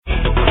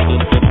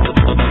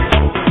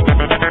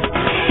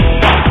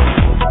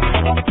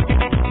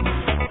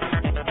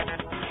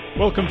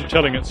Welcome to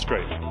Telling It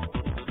Straight,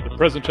 the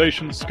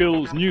presentation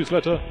skills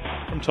newsletter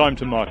from Time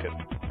to Market.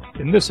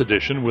 In this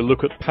edition, we'll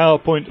look at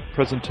PowerPoint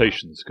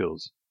presentation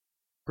skills.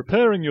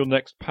 Preparing your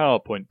next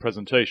PowerPoint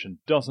presentation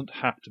doesn't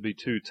have to be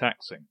too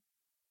taxing.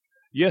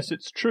 Yes,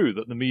 it's true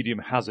that the medium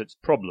has its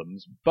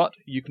problems, but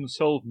you can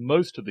solve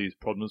most of these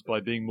problems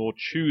by being more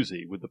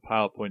choosy with the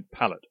PowerPoint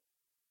palette.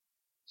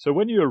 So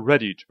when you are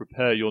ready to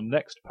prepare your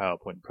next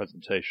PowerPoint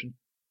presentation,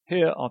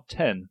 here are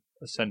 10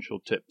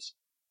 essential tips.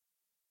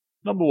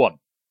 Number 1.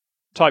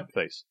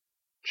 Typeface.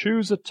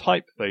 Choose a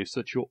typeface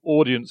that your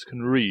audience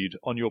can read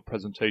on your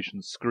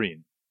presentation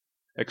screen.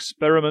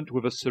 Experiment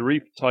with a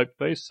serif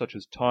typeface such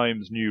as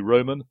Times New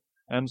Roman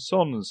and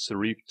sans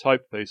serif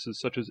typefaces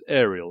such as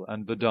Arial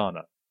and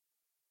Verdana.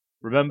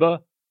 Remember,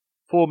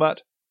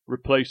 format,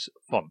 replace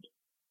font.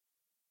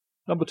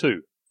 Number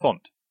 2.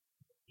 Font.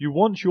 You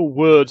want your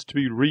words to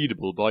be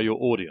readable by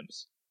your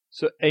audience,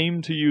 so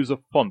aim to use a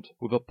font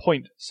with a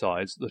point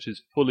size that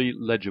is fully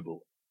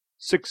legible.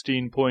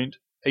 16 point,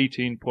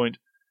 18 point,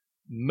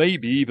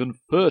 maybe even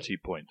 30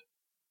 point.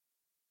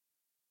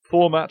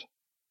 Format,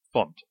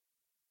 font.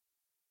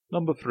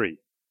 Number 3.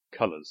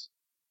 Colors.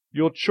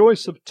 Your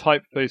choice of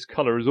typeface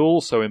color is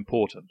also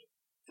important.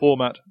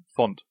 Format,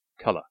 font,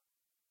 color.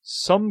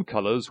 Some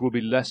colors will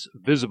be less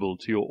visible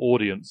to your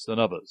audience than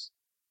others.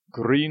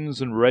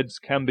 Greens and reds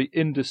can be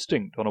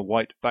indistinct on a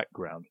white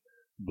background.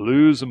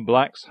 Blues and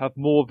blacks have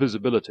more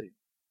visibility.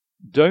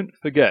 Don't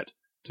forget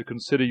to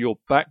consider your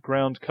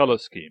background color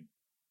scheme.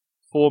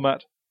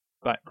 Format,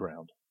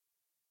 background.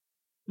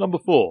 Number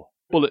 4.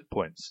 Bullet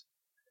points.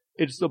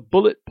 It's the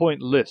bullet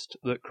point list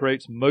that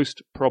creates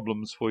most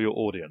problems for your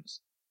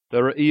audience.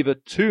 There are either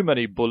too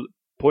many bullet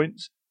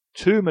points,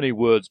 too many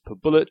words per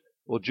bullet,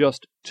 or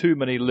just too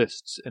many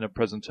lists in a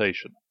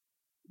presentation.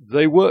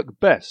 They work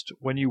best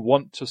when you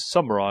want to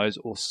summarize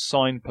or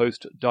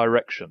signpost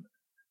direction.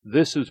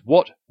 This is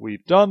what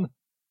we've done,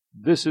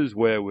 this is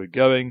where we're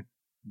going,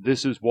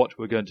 this is what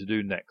we're going to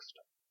do next.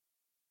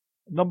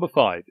 Number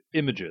 5.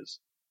 Images.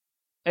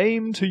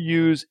 Aim to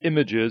use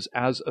images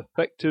as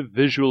effective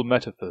visual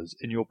metaphors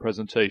in your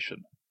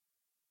presentation.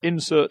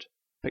 Insert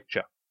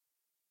picture.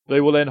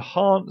 They will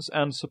enhance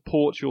and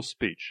support your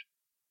speech.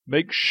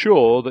 Make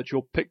sure that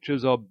your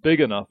pictures are big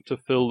enough to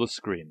fill the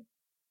screen.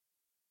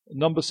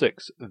 Number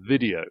 6.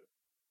 Video.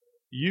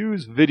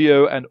 Use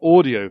video and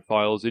audio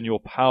files in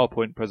your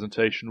PowerPoint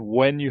presentation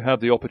when you have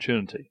the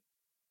opportunity.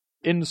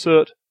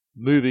 Insert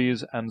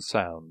movies and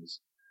sounds.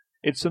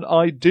 It's an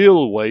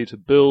ideal way to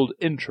build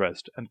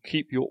interest and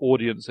keep your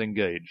audience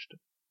engaged.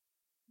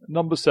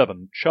 Number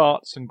 7.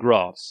 Charts and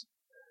graphs.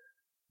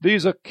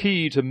 These are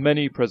key to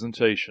many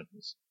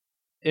presentations.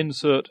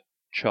 Insert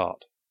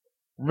chart.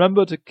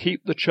 Remember to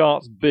keep the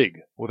charts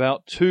big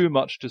without too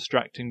much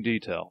distracting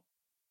detail.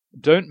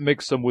 Don't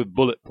mix them with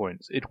bullet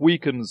points. It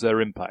weakens their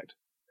impact.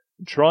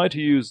 Try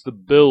to use the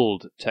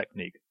build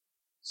technique.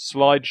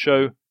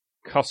 Slideshow,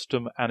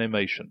 custom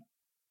animation.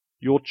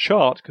 Your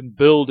chart can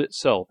build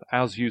itself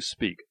as you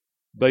speak,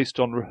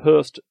 based on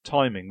rehearsed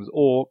timings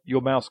or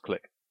your mouse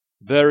click.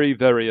 Very,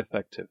 very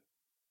effective.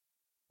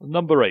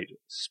 Number 8.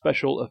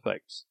 Special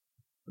effects.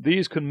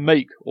 These can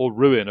make or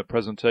ruin a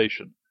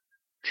presentation.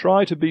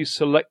 Try to be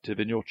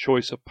selective in your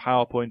choice of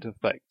PowerPoint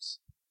effects.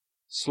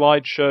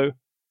 Slideshow,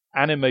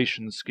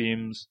 animation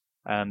schemes,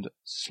 and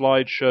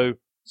slideshow,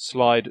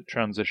 slide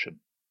transition.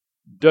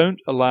 Don't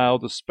allow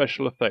the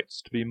special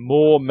effects to be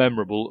more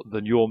memorable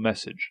than your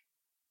message.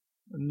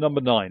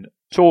 Number 9.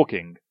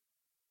 Talking.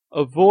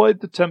 Avoid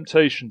the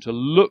temptation to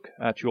look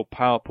at your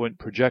PowerPoint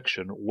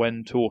projection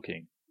when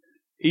talking.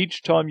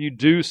 Each time you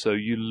do so,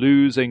 you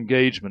lose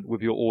engagement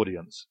with your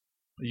audience.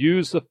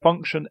 Use the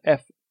function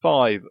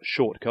F5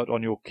 shortcut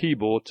on your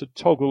keyboard to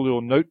toggle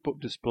your notebook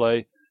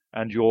display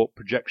and your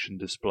projection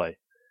display.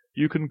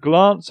 You can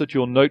glance at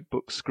your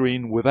notebook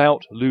screen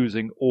without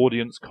losing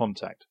audience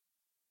contact.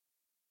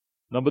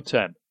 Number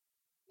 10.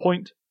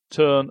 Point,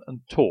 turn,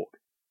 and talk.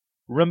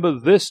 Remember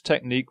this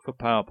technique for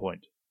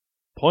PowerPoint.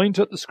 Point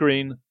at the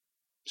screen,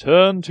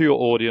 turn to your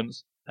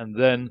audience, and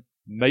then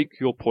make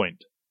your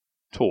point.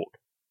 Talk.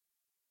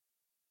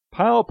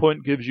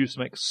 PowerPoint gives you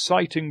some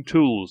exciting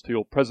tools for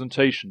your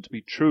presentation to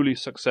be truly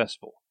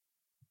successful.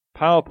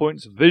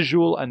 PowerPoint's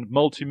visual and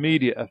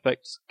multimedia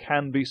effects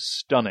can be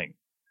stunning.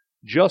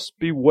 Just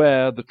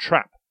beware the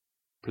trap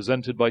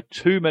presented by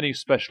too many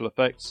special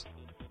effects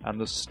and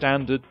the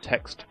standard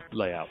text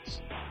layouts.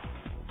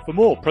 For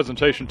more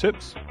presentation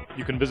tips,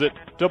 you can visit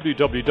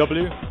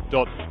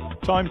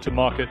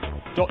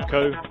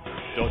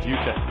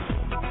www.timetomarket.co.uk.